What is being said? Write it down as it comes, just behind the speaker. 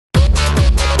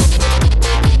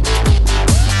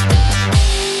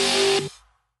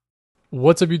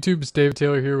What's up YouTube, it's David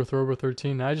Taylor here with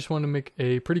Robo13. I just want to make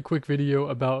a pretty quick video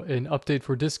about an update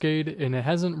for Discade, and it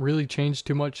hasn't really changed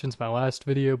too much since my last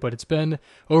video, but it's been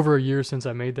over a year since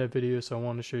I made that video, so I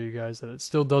want to show you guys that it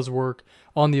still does work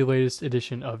on the latest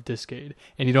edition of Discade,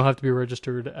 and you don't have to be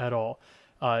registered at all.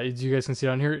 As you guys can see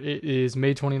on here, it is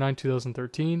May 29,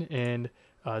 2013, and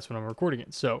that's when I'm recording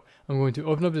it. So I'm going to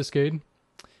open up Discade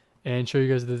and show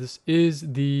you guys that this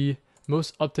is the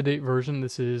most up-to-date version.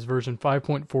 This is version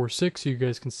 5.46, so you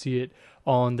guys can see it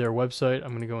on their website. I'm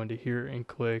going to go into here and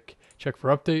click check for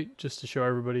update just to show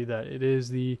everybody that it is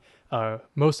the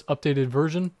most updated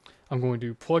version. I'm going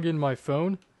to plug in my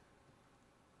phone.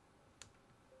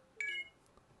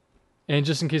 And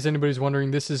just in case anybody's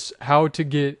wondering, this is how to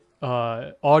get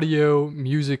audio,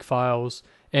 music files,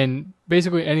 and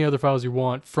basically any other files you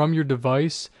want from your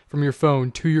device, from your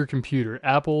phone to your computer.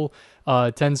 Apple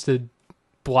tends to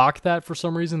block that for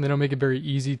some reason. They don't make it very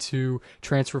easy to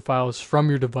transfer files from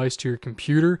your device to your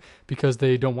computer because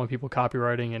they don't want people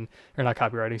copywriting or not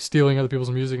copywriting, stealing other people's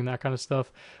music and that kind of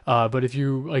stuff. But if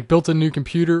you like built a new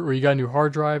computer or you got a new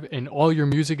hard drive and all your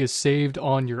music is saved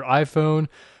on your iPhone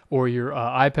or your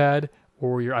iPad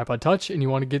or your iPod Touch, and you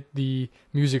want to get the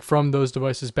music from those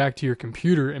devices back to your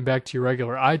computer and back to your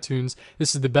regular iTunes,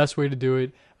 this is the best way to do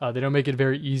it. They don't make it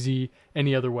very easy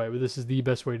any other way, but this is the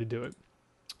best way to do it.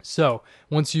 So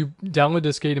once you download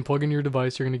Discade and plug in your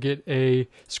device, you're going to get a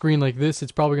screen like this.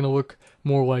 It's probably going to look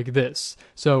more like this.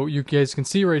 So you guys can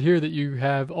see right here that you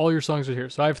have all your songs right here.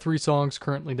 So I have 3 songs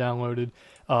currently downloaded,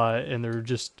 and they're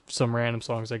just some random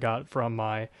songs I got from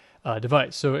my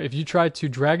device. So if you try to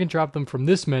drag and drop them from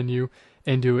this menu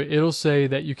and do it, it'll say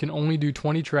that you can only do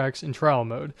 20 tracks in trial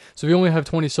mode. So if you only have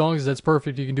 20 songs, that's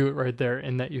perfect. You can do it right there,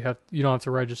 and that you don't have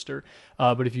to register.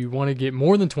 But if you want to get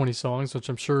more than 20 songs, which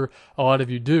I'm sure a lot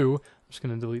of you do, I'm just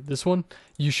going to delete this one,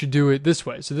 you should do it this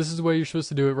way. So this is the way you're supposed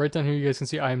to do it. Right down here you guys can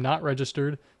see I am not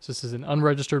registered. So this is an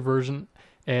unregistered version,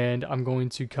 and I'm going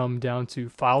to come down to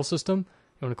File System.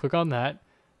 You want to click on that,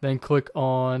 then click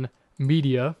on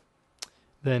Media,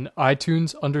 then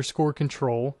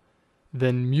iTunes_control,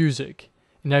 then Music.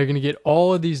 And now you're going to get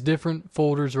all of these different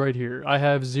folders right here. I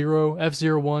have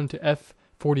F01 to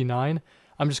F49.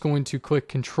 I'm just going to click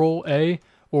Control A,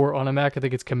 or on a Mac I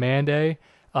think it's Command A,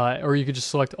 or you could just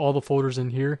select all the folders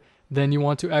in here. Then you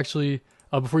want to actually,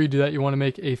 before you do that, you want to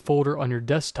make a folder on your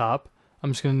desktop.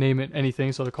 I'm just going to name it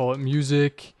anything, so I'll call it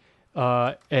Music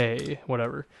A,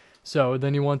 whatever. So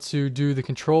then you want to do the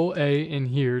Control A in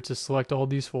here to select all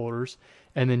these folders,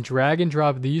 and then drag and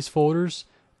drop these folders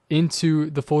into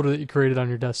the folder that you created on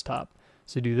your desktop.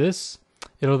 So do this.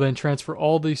 It'll then transfer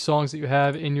all the songs that you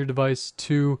have in your device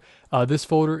to this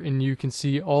folder, and you can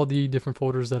see all the different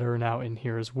folders that are now in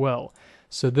here as well.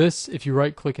 So this, if you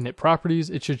right click and hit properties,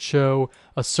 it should show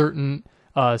a certain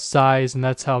size, and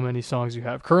that's how many songs you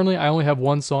have. Currently I only have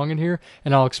 1 song in here,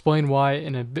 and I'll explain why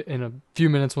in a few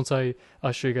minutes once I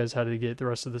show you guys how to get the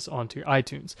rest of this onto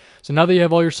iTunes. So now that you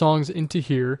have all your songs into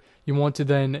here, you want to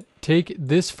then take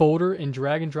this folder and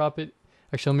drag and drop it.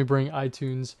 Actually, let me bring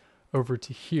iTunes over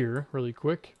to here really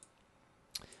quick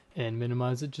and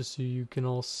minimize it just so you can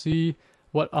all see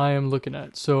what I am looking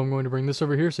at. So I'm going to bring this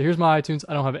over here. So here's my iTunes.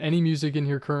 I don't have any music in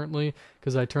here currently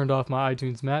because I turned off my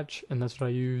iTunes Match, and that's what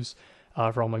I use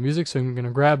for all my music. So I'm going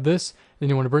to grab this, then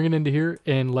you want to bring it into here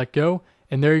and let go,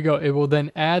 and there you go. It will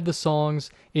then add the songs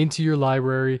into your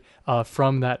library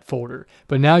from that folder.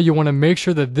 But now you want to make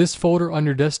sure that this folder on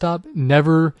your desktop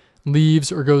never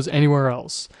leaves or goes anywhere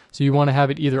else. So you want to have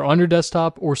it either on your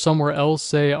desktop or somewhere else,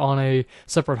 say on a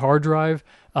separate hard drive.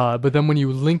 But then when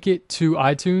you link it to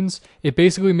iTunes, it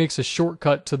basically makes a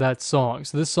shortcut to that song.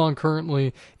 So this song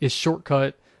currently is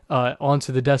shortcut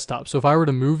onto the desktop. So if I were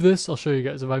to move this, I'll show you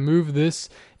guys. If I move this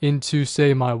into,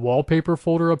 say, my wallpaper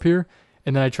folder up here,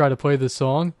 and then I try to play this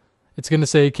song, it's going to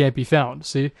say it can't be found,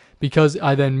 see? Because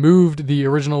I then moved the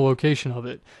original location of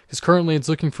it. Because currently it's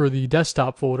looking for the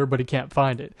desktop folder, but it can't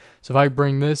find it. So if I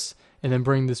bring this and then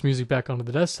bring this music back onto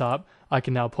the desktop, I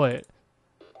can now play it.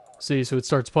 See, so it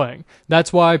starts playing.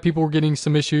 That's why people were getting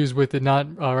some issues with it not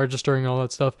registering and all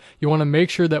that stuff. You want to make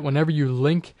sure that whenever you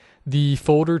link the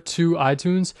folder to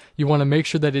iTunes, you want to make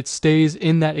sure that it stays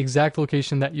in that exact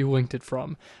location that you linked it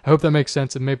from. I hope that makes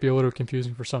sense. It may be a little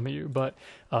confusing for some of you, but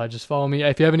just follow me.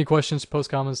 If you have any questions,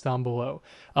 post comments down below.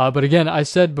 But again, I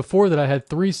said before that I had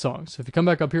 3 songs. So if you come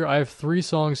back up here, I have 3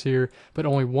 songs here, but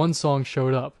only 1 song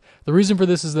showed up. The reason for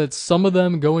this is that some of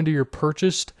them go into your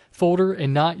purchased folder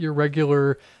and not your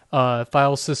regular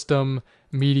file system,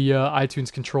 media,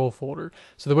 iTunes control folder.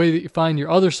 So the way that you find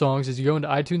your other songs is you go into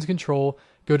iTunes control,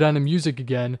 go down to music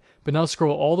again, but now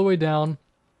scroll all the way down,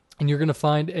 and you're going to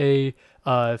find a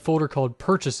folder called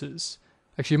purchases.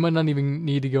 Actually, you might not even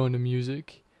need to go into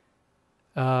music.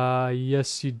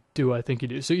 Yes, you do. I think you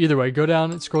do. So either way, go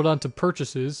down and scroll down to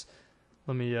purchases.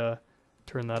 Let me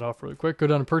turn that off really quick. Go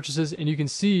down to purchases, and you can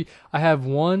see I have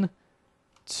 1,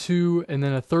 2, and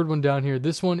then a third one down here.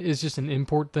 This one is just an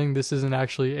import thing. This isn't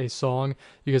actually a song.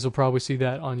 You guys will probably see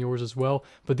that on yours as well.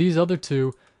 But these other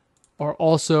two are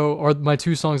my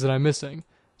 2 songs that I'm missing.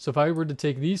 So if I were to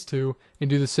take these 2 and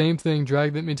do the same thing,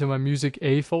 drag them into my Music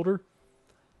A folder,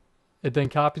 it then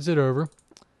copies it over.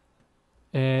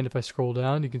 And if I scroll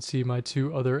down, you can see my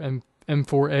 2 other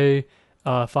M4A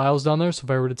files down there. So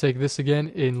if I were to take this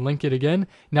again and link it again,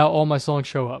 now all my songs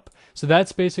show up. So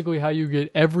that's basically how you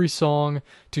get every song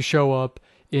to show up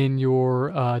in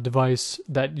your device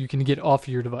that you can get off of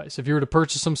your device. If you were to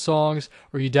purchase some songs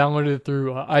or you downloaded it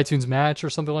through iTunes Match or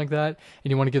something like that,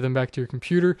 and you want to get them back to your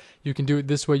computer, you can do it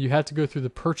this way. You have to go through the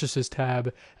purchases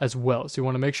tab as well. So you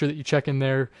want to make sure that you check in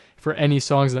there for any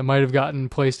songs that might have gotten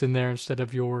placed in there instead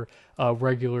of your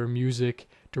regular music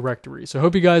directory. So I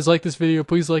hope you guys like this video.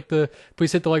 Please hit the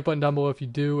like button down below if you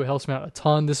do. It helps me out a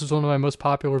ton. This is one of my most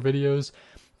popular videos.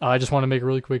 I just want to make a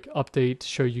really quick update to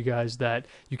show you guys that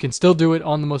you can still do it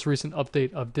on the most recent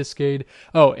update of Discade.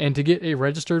 Oh, and to get a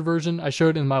registered version, I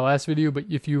showed in my last video, but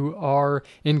if you are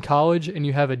in college and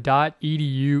you have a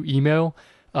 .edu email,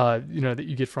 that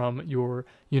you get from your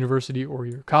university or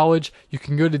your college, you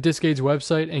can go to Discade's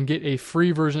website and get a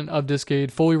free version of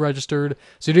Discade, fully registered.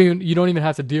 So you don't even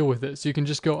have to deal with this. You can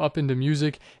just go up into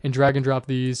music and drag and drop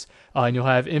these, and you'll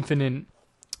have infinite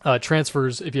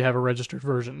transfers if you have a registered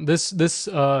version. This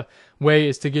way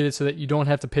is to get it so that you don't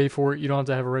have to pay for it. You don't have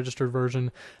to have a registered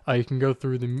version. You can go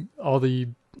through all the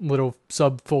little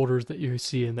subfolders that you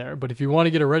see in there. But if you want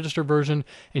to get a registered version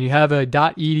and you have a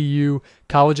 .edu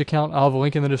college account, I'll have a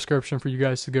link in the description for you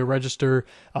guys to go register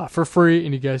for free,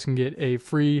 and you guys can get a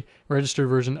free registered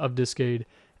version of Discade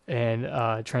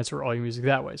and transfer all your music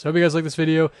that way. So I hope you guys like this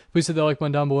video. Please hit that like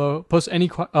button down below. Post any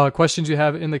questions you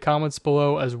have in the comments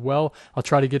below as well. I'll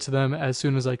try to get to them as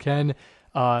soon as I can.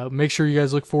 Make sure you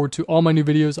guys look forward to all my new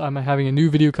videos. I'm having a new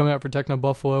video coming out for Techno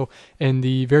Buffalo in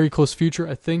the very close future.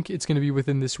 I think it's going to be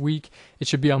within this week. It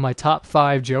should be on my top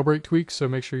 5 jailbreak tweaks, so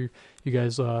make sure you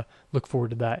guys look forward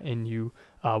to that and you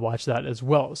watch that as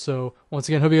well. So once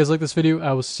again, hope you guys like this video.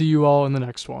 I will see you all in the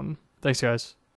next one. Thanks, guys.